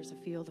 and then there's a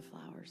field of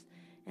flowers,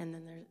 and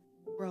then there's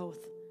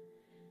growth.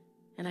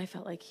 And I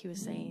felt like he was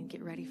saying,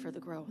 get ready for the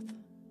growth.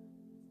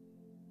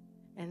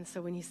 And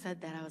so when you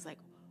said that, I was like,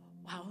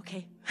 wow,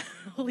 okay,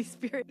 Holy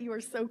Spirit, you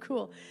are so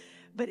cool.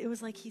 But it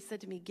was like he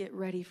said to me, get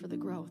ready for the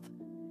growth.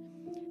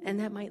 And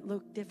that might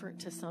look different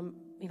to some,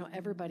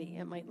 everybody,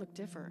 it might look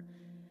different.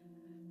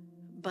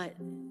 But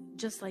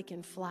just like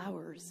in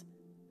flowers,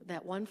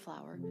 that one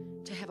flower,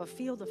 to have a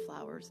field of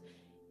flowers,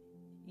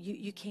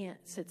 you can't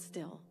sit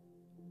still.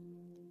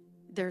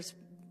 There's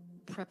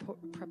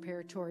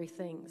preparatory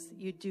things.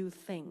 You do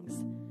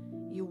things.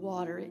 You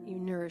water it, you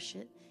nourish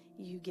it,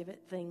 you give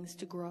it things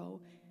to grow,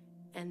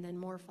 and then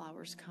more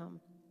flowers come.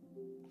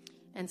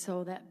 And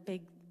so that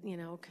big,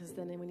 because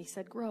then when he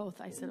said growth,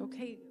 I said,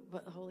 okay,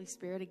 but the Holy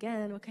Spirit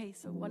again, okay,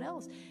 so what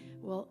else?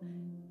 Well,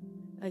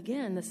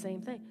 again, the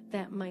same thing.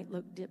 That might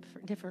look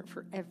different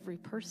for every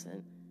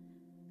person,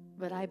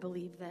 but I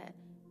believe that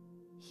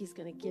he's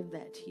going to give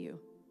that to you.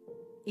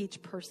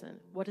 Each person,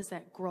 what does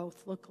that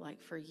growth look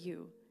like for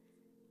you?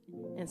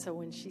 And so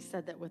when she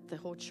said that with the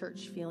whole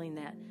church feeling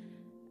that,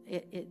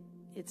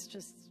 it's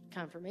just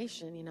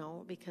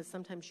confirmation, because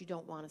sometimes you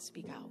don't want to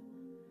speak out,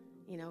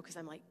 because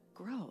I'm like,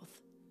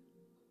 growth.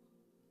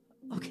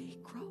 Okay,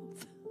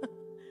 growth.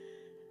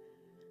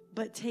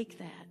 But take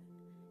that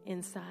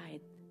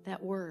inside,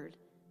 that word,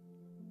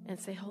 and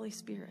say, Holy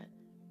Spirit,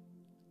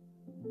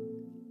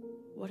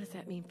 what does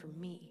that mean for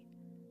me?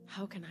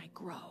 How can I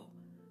grow?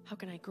 How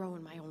can I grow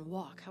in my own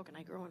walk? How can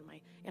I grow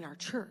in our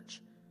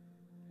church?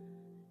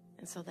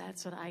 And so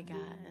that's what I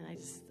got. And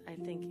I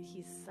think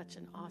he's such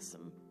an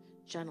awesome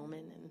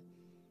gentleman, and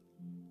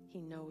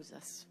he knows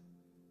us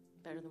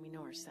better than we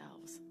know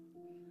ourselves.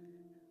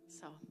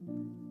 So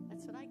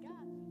that's what I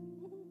got.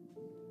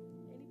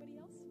 Anybody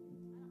else?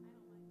 I don't mind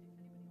if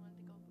anybody wanted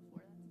to go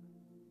before.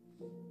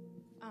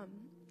 That's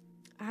fine.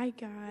 I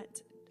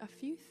got a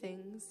few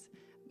things.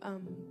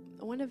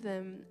 One of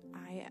them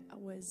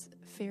was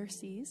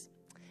Pharisees,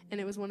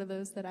 and it was one of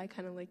those that I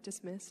kind of like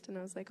dismissed, and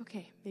I was like,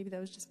 okay, maybe that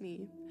was just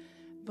me.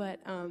 But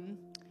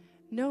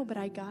no, but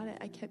I got it.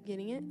 I kept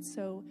getting it.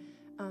 So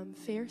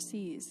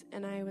Pharisees,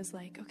 and I was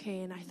like, okay,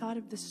 and I thought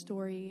of the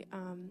story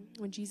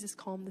when Jesus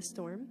calmed the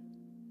storm,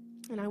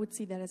 and I would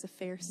see that as a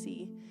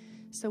Pharisee.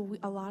 So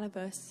a lot of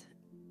us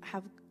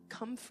have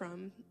come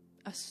from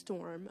a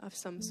storm of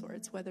some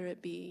sorts, whether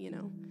it be,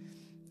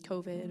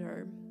 COVID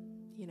or,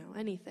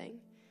 anything.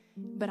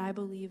 But I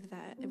believe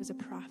that it was a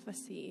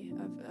prophecy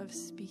of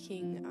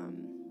speaking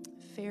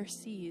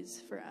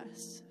Pharisees for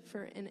us,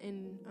 for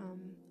in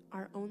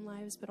our own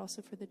lives, but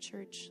also for the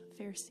church,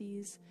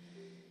 Pharisees.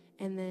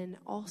 And then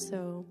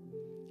also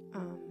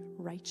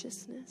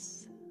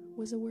righteousness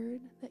was a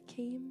word that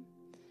came.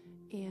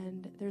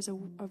 And there's a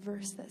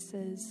verse that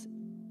says,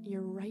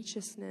 your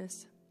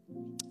righteousness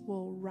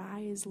will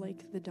rise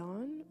like the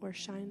dawn or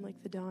shine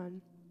like the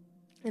dawn.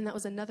 And that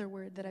was another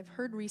word that I've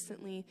heard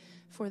recently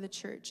for the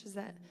church, is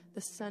that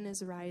the sun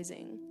is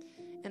rising.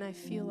 And I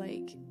feel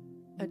like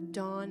a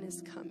dawn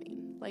is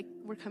coming. Like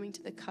we're coming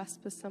to the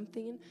cusp of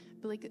something,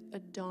 but like a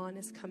dawn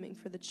is coming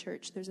for the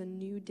church. There's a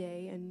new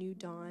day, a new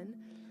dawn.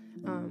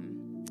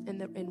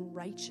 And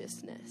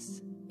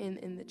righteousness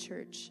in the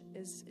church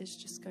is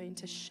just going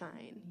to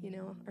shine.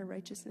 Our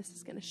righteousness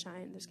is going to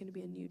shine. There's going to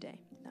be a new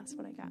day. That's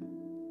what I got.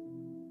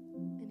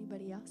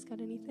 Anybody else got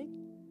anything?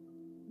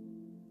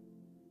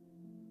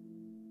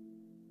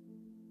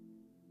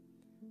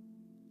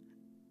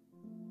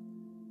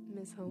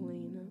 Miss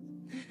Helena.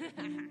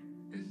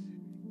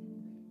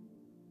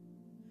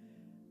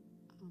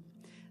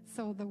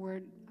 So the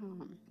word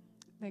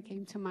that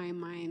came to my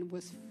mind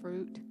was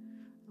fruit.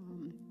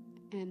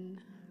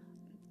 And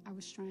I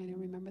was trying to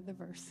remember the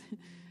verse,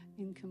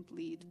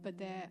 incomplete, but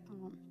that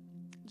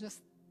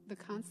just the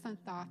constant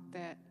thought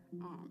that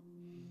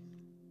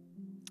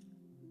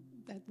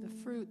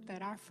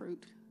our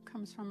fruit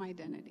comes from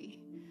identity,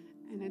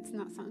 and it's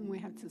not something we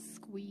have to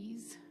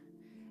squeeze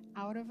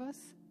out of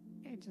us.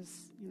 It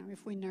just,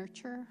 if we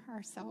nurture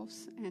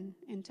ourselves and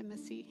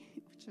intimacy,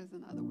 which is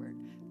another word,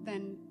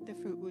 then the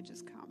fruit will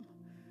just come.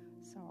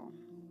 So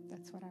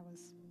that's what I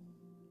was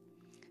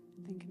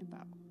thinking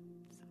about.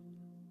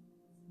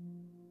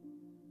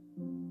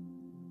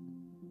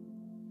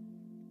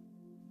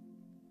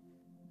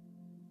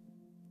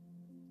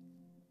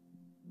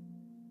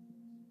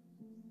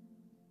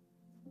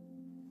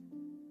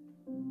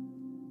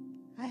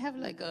 I have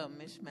like a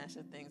mishmash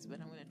of things, but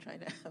I'm going to try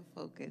to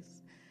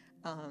focus.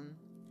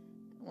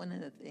 One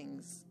of the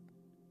things,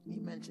 you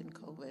mentioned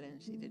COVID,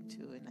 and she did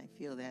too, and I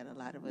feel that a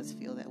lot of us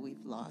feel that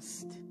we've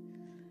lost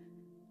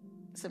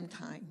some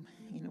time.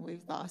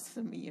 We've lost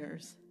some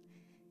years.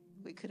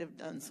 We could have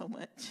done so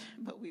much,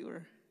 but we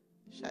were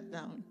shut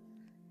down.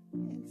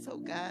 And so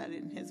God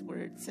in his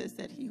word says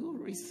that he will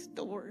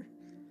restore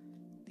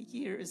the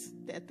years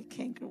that the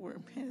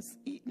cankerworm has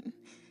eaten.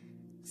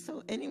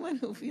 So anyone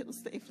who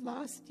feels they've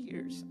lost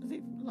years,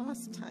 they've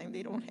lost time,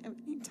 they don't have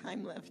any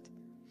time left,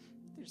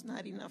 there's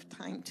not enough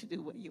time to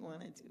do what you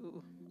want to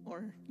do,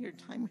 or your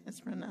time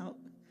has run out,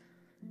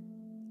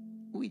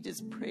 we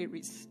just pray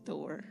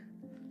restore.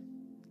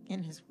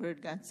 In his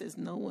word, God says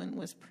no one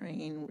was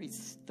praying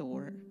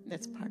restore.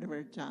 That's part of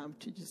our job,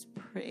 to just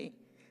pray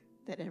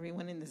that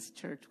everyone in this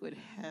church would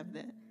have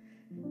that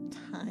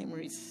time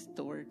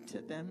restored to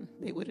them.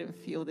 They wouldn't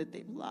feel that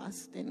they've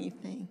lost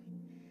anything,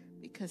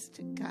 because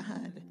to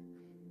God,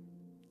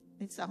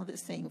 it's all the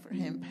same for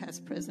him,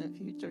 past, present,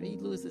 future. He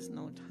loses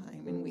no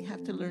time, and we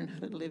have to learn how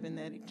to live in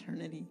that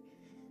eternity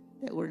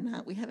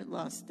that we haven't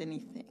lost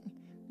anything.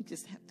 We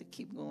just have to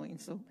keep going.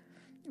 So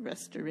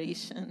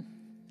restoration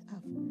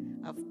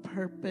of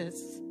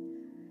purpose,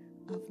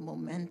 of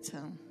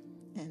momentum,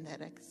 and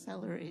that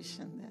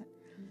acceleration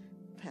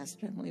that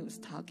Pastor Emily was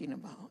talking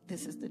about.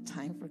 This is the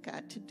time for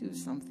God to do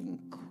something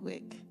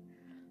quick,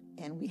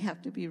 and we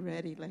have to be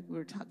ready. Like we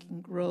were talking,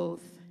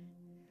 growth,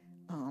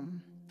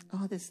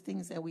 all these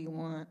things that we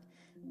want,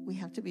 we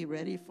have to be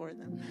ready for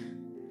them,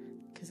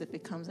 because if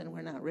it comes and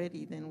we're not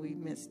ready, then we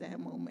miss that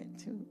moment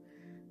too.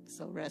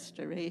 So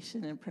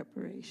restoration and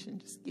preparation,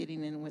 just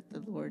getting in with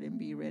the Lord and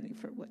be ready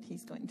for what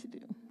he's going to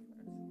do.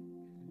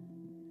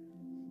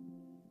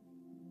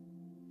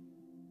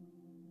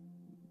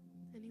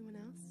 Anyone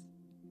else?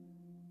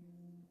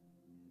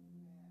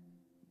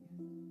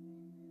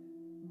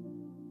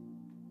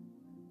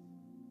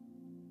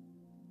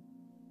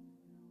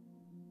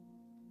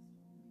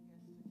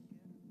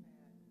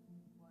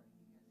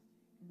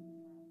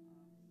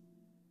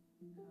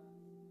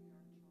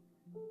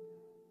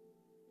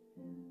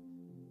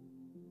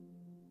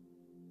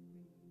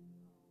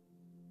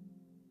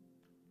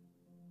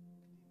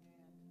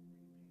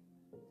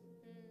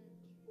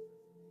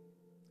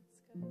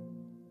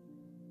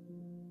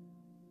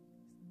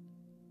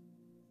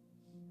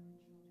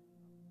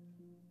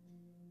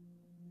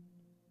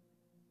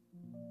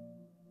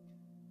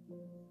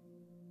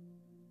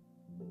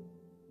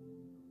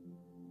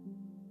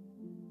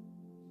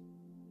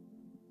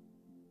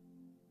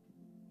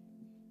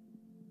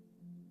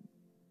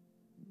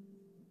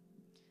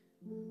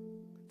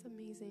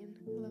 amazing.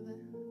 I love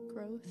the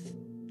growth,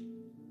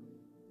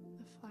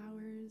 the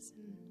flowers,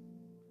 and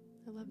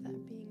I love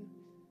that being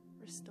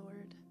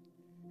restored.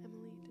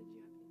 Emily, did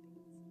you have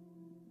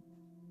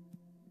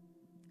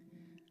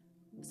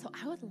anything? So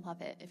I would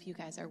love it if you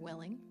guys are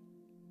willing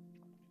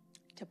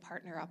to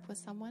partner up with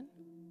someone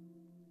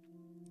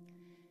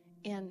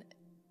and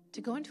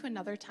to go into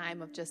another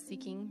time of just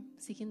seeking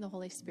the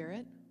Holy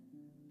Spirit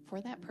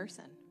for that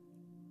person.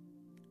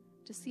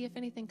 To see if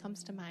anything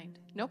comes to mind.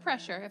 No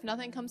pressure. If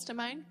nothing comes to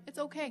mind, it's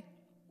okay.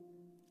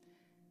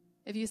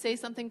 If you say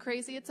something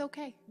crazy, it's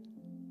okay.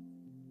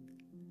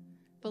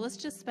 But let's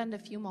just spend a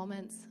few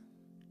moments.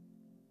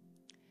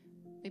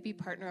 Maybe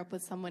partner up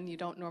with someone you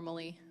don't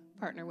normally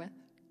partner with.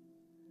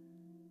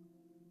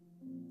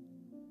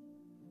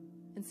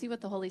 And see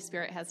what the Holy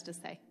Spirit has to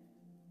say.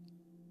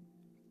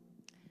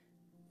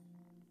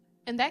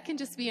 And that can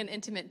just be an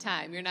intimate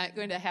time. You're not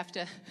going to have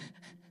to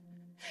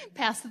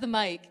pass the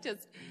mic.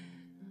 Just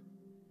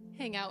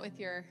hang out with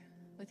your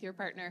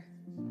partner.